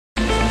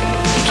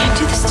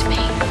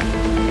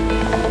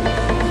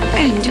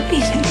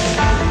anything.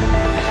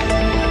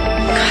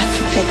 God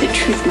forbid the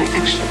truth might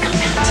actually come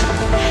out.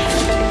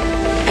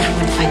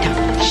 Everyone find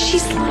out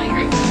she's the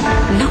liar,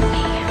 not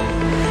me.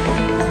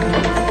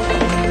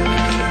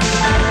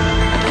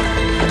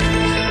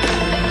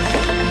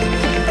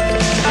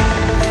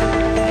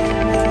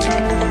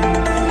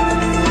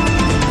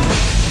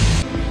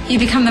 You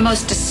become the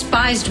most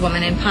despised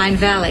woman in Pine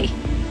Valley.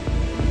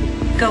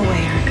 Go away,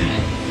 Erica.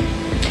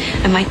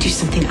 I might do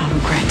something I'll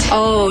regret.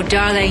 Oh,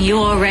 darling, you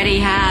already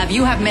have.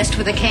 You have messed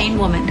with a Kane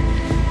woman.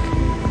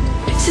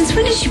 Since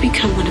when did she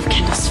become one of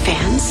Kendall's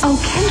fans? Oh,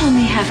 Kendall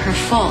may have her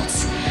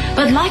faults,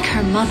 but like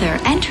her mother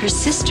and her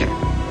sister,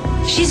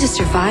 she's a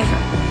survivor.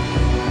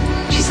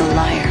 She's a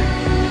liar.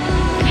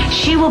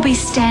 She will be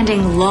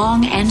standing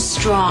long and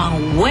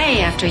strong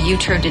way after you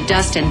turn to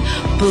dust and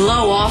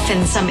blow off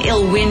in some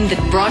ill wind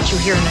that brought you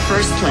here in the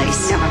first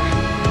place. Never.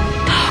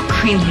 Oh,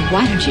 Greenlee,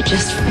 why don't you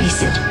just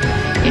face it?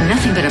 You're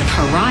nothing but a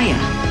pariah.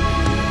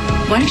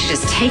 Why don't you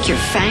just take your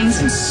fangs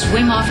and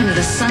swim off into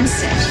the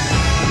sunset?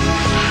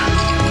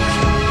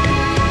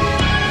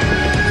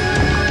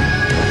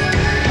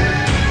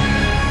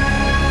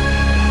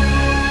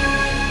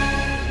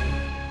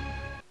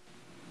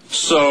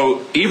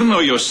 So, even though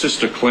your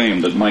sister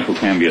claimed that Michael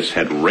Cambias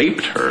had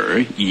raped her,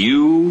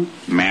 you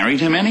married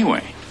him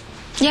anyway.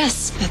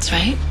 Yes, that's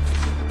right.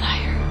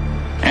 Liar.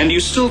 And you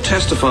still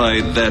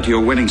testified that your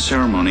wedding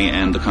ceremony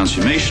and the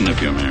consummation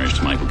of your marriage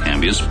to Michael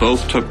Cambias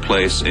both took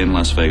place in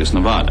Las Vegas,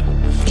 Nevada.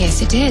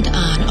 Yes, it did,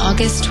 on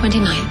August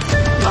 29th.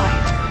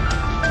 Liar.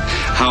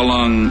 How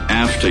long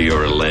after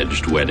your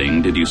alleged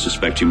wedding did you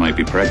suspect you might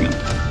be pregnant?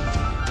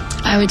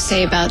 I would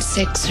say about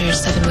 6 or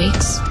 7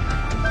 weeks.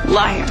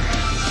 Liar.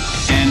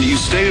 And you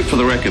stated for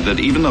the record that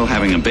even though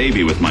having a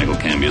baby with Michael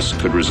Cambias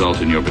could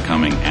result in your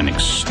becoming an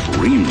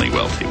extremely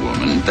wealthy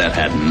woman, that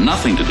had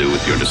nothing to do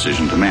with your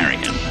decision to marry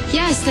him.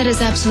 Yes, that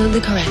is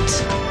absolutely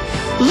correct.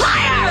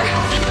 Liar!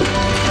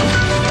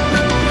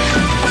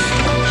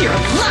 You're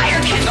a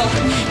liar, Kendall.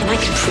 And I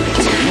can prove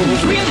it.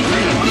 Really?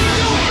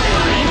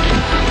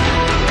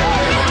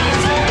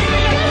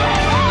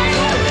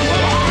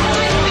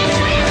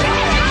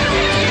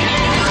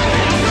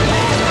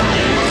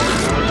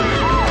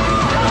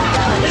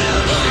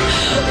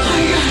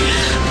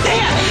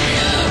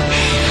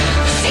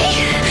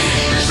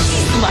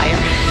 Liar,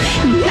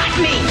 not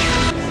me.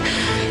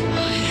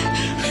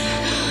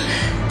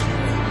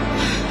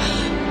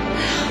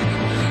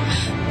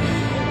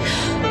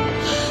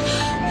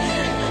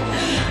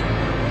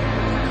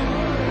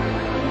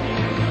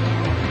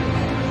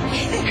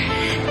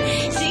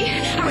 See,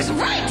 I was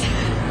right.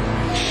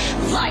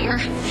 Liar,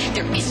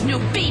 there is no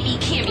baby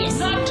Cambias.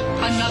 Not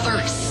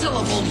another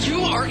syllable.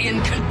 You are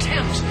in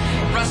contempt.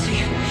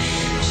 Rusty,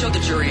 show the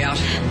jury out.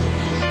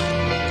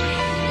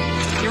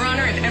 Your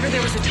Honor, if ever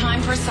there was a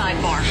time for a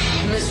sidebar.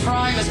 Miss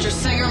Fry, Mr.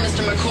 Singer,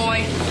 Mr.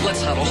 McCoy,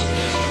 let's huddle.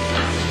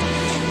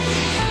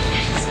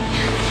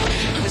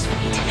 I was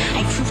right.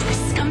 I proved what a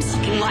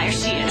scum-sucking liar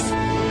she is.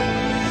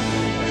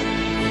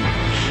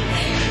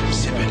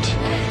 Zip it.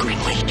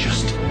 Greenlee,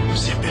 just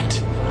zip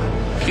it.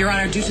 Your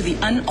Honor, due to the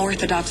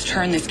unorthodox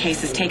turn this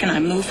case has taken, I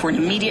move for an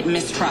immediate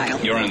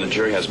mistrial. Your Honor, the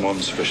jury has more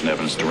than sufficient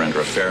evidence to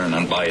render a fair and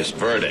unbiased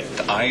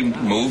verdict. I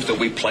move that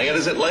we play it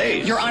as it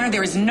lays. Your Honor,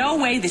 there is no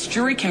way this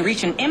jury can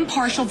reach an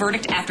impartial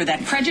verdict after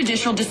that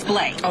prejudicial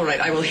display. All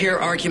right, I will hear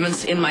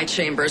arguments in my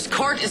chambers.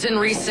 Court is in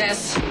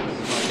recess.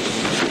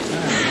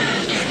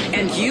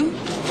 And you?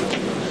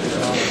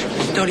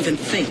 Don't even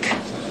think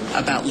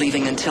about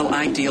leaving until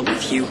I deal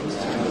with you.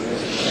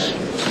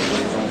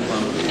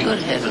 Good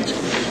heavens.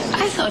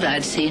 I thought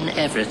I'd seen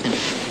everything.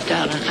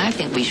 Darling, I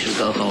think we should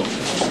go home.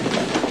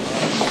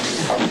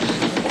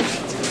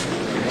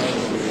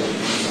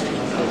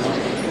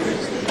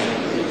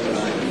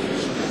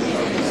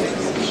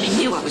 I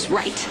knew I was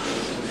right.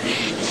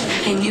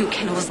 I knew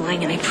Kendall was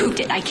lying and I proved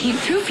it. I came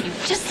through for you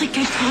just like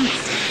I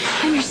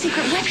promised. I'm your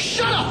secret weapon.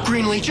 Shut up,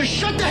 Greenlee. Just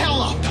shut the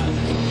hell up.